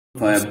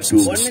I have to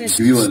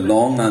give you a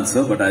long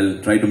answer, but I'll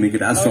try to make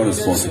it as short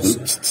as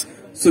possible.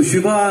 So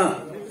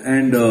Shiva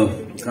and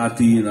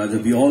Karthi, Raja,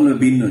 we all have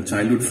been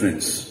childhood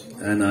friends,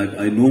 and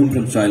I know him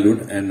from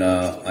childhood, and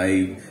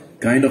I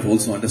kind of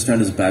also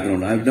understand his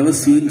background. I've never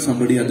seen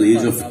somebody at the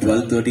age of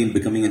 12, 13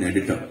 becoming an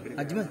editor,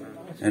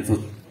 and for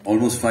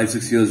almost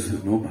 5-6 years,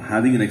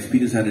 having an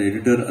experience as an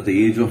editor at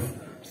the age of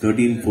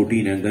 13,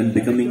 14, and then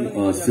becoming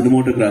a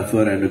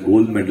cinematographer and a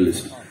gold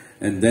medalist,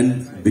 and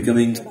then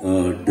becoming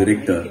a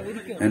director.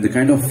 And the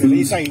kind of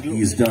films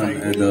he's done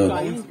and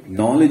the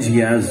knowledge he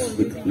has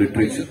with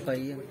literature.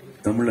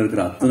 Tamil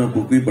irukra athana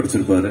book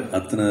padichirupparu,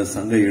 athana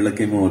sanga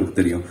ilakkayum avarukku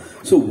theriyum.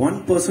 So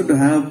one person to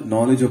have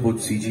knowledge about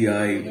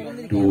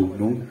CGI,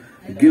 to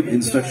give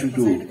instruction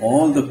to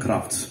all the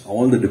crafts,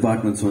 all the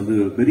departments.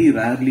 Very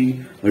rarely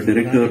a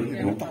director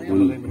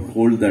will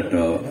hold that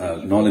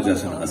knowledge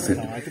as an asset.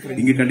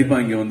 Inge kandipa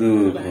inge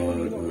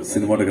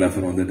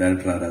cinematographer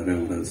director ஆறாரு,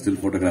 still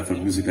photographer,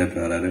 music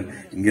director ஆறாரு,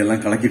 இங்க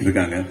எல்லாம் கலக்கிட்டு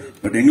இருக்காங்க.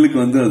 But எங்களுக்கு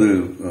அது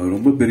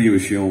ரொம்ப பெரிய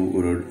விஷயம்,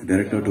 ஒரு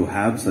director to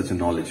have such a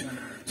knowledge.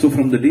 So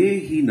from the day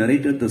he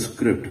narrated the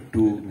script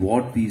to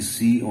what we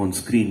see on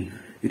screen,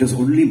 it has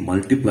only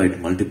multiplied.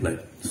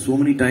 So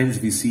many times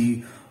we see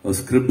a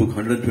script book,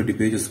 120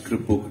 pages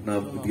script book. Now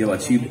we have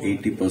achieved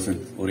 80%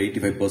 or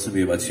 85%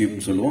 we have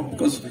achieved so long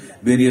because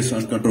various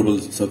uncontrollable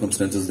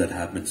circumstances that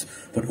happens.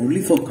 But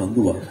only for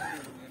Kanguva,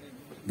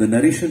 the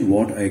narration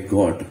what I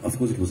got, of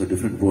course it was a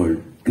different world.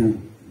 To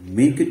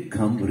make it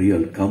come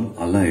real, come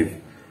alive,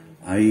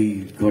 I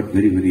got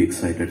very, very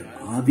excited.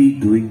 Are we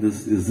doing this?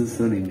 Is this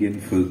an Indian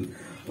film?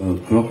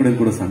 Crocodile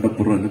கூட சண்டை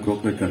போடுறாங்க,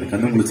 crocodile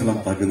கண்ணை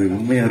முடிச்செல்லாம் பார்க்குது,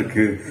 உண்மையா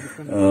இருக்கு.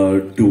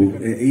 To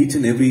each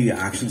and every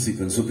action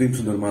sequence, Supreme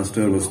Sundar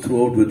Master was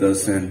throughout with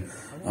us, and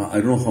I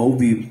don't know how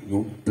we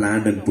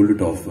planned and pulled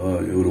it off.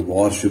 ஒரு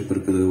warship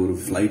இருக்குது, ஒரு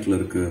flightல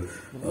இருக்கு,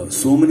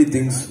 so many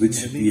things which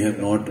we have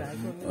not,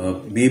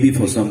 maybe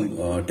for some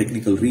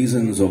technical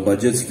reasons or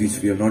budgets which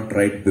we have not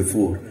tried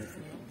before.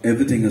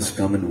 Everything has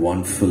come in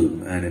one film,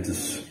 and it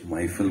is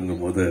my film.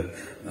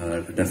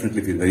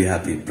 Definitely feel very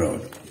happy and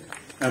proud.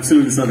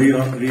 Absolutely, sir.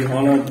 We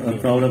all are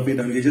proud of it,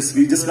 and we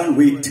just can't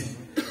wait.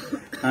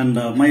 And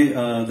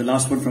the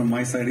last one from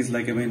my side is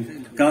like, I mean,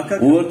 Kaka.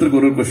 ஒவ்வொருத்தருக்கு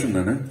ஒரு question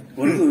தானே?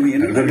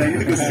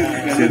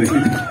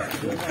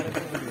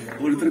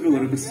 ஒருத்தருக்கு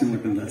ஒரு question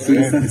மட்டும் தான்.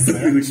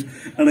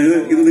 ஆனா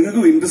இது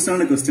നിങ്ങൾക്ക് இன்ட்ரெஸ்ட்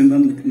ஆன question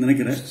தான்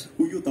நினைக்கிறேன்.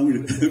 ஐயோ தமிழ்.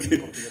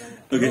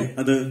 ஓகே,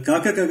 அது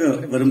காக்காக்காக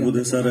வரும்போது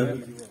சார்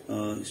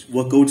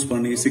ஒர்க் அவுட்ஸ்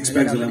பண்ணி 6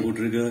 packs எல்லாம்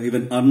போட்டிருக்கு,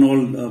 even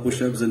Arnold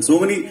push-ups and so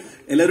many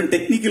எல்லாரும்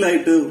டெக்னிக்கல்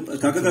ஆயிட்டு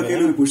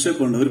காக்காக்காக்கையில ஒரு புஷ்அப்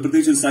பண்ண ഒരു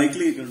പ്രത്യേകിച്ച്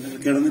സൈക്ലിംഗ്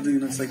കിടന്നിട്ട്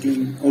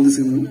സൈക്ലിംഗ് ഓൾ ദിസ്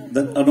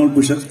അർനാൾഡ്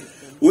പുഷ്അപ്സ്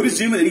ഒരു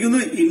ജിം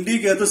എനിക്കൊന്ന്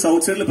ഇന്ത്യക്കകത്ത്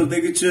സൗത്ത് സൈഡിൽ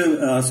പ്രത്യേകിച്ച്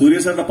സൂര്യ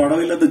സാറിന്റെ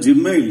പടമില്ലാത്ത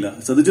ജിമ്മേ ഇല്ല.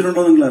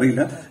 ശ്രദ്ധിച്ചിട്ടുണ്ടോ നിങ്ങൾ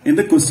അറിയില്ല.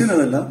 എന്റെ ക്വസ്റ്റ്യൻ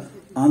അതല്ല,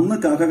 അന്ന്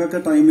കാക്കാക്ക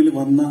ടൈമിൽ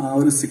വന്ന ആ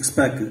ഒരു 6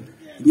 pack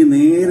ഇനി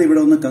നേരെ ഇവിടെ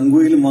വന്ന്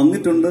കങ്കുവയിൽ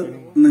വന്നിട്ടുണ്ട്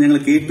എന്ന് ഞങ്ങൾ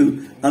കേട്ടു.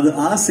 അത്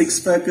ആ 6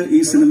 pack ഈ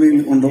സിനിമയിൽ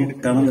ഉണ്ടോ,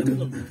 കാണാൻ പറ്റും?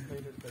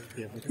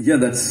 Yeah,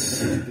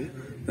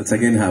 that's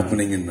again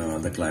happening in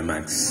the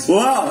climax.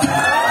 Wow!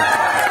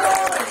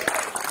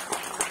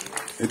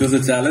 It was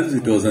a challenge.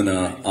 It was an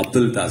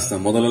uphill task.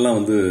 முதல்லலாம்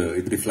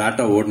இப்படி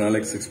flat-ஆ ஓடினாலே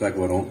 6 pack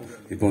வரும்.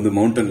 இப்போ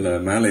mountainல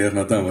மேல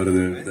ஏறினா தான்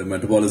வருது. The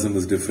metabolism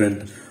is different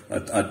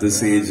at this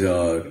age.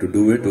 To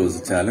do it was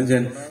a challenge,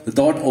 and the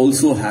thought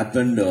also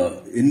happened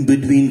in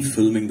between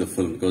filming the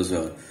film, because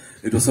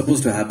it was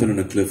supposed to happen on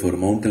a cliff, or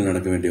mountain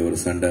நடக்க வேண்டிய ஒரு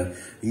சண்டை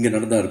இங்க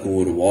நடந்தா இருக்கும்,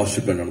 ஒரு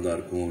warshipல நடந்தா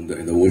இருக்கும்,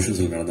 இந்த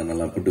oceansல நடந்தா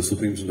நல்லா இருக்கும். To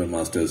Supreme Sundar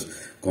Master's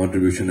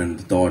contribution and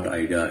thought,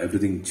 idea,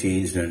 everything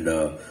changed, and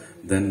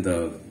then the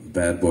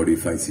bare body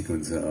fight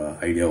sequence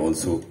idea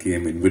also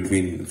came in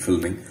between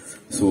filming.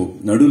 So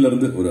நடுவுல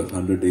இருந்து ஒரு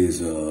 100 days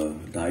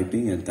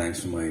dieting, and thanks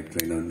to my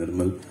trainer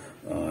Nirmal,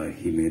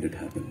 he made it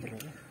happen.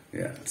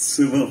 Yeah.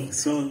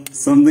 So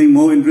something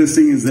more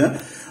interesting is that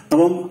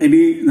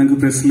any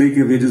press like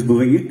we're just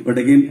doing it, but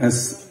again, as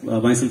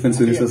myself and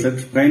Surya said,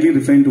 kindly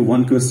refrain to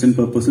one question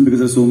per person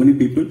because there's so many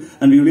people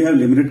and we only have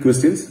limited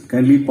questions.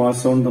 Kindly pass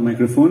on the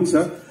microphones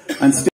and stay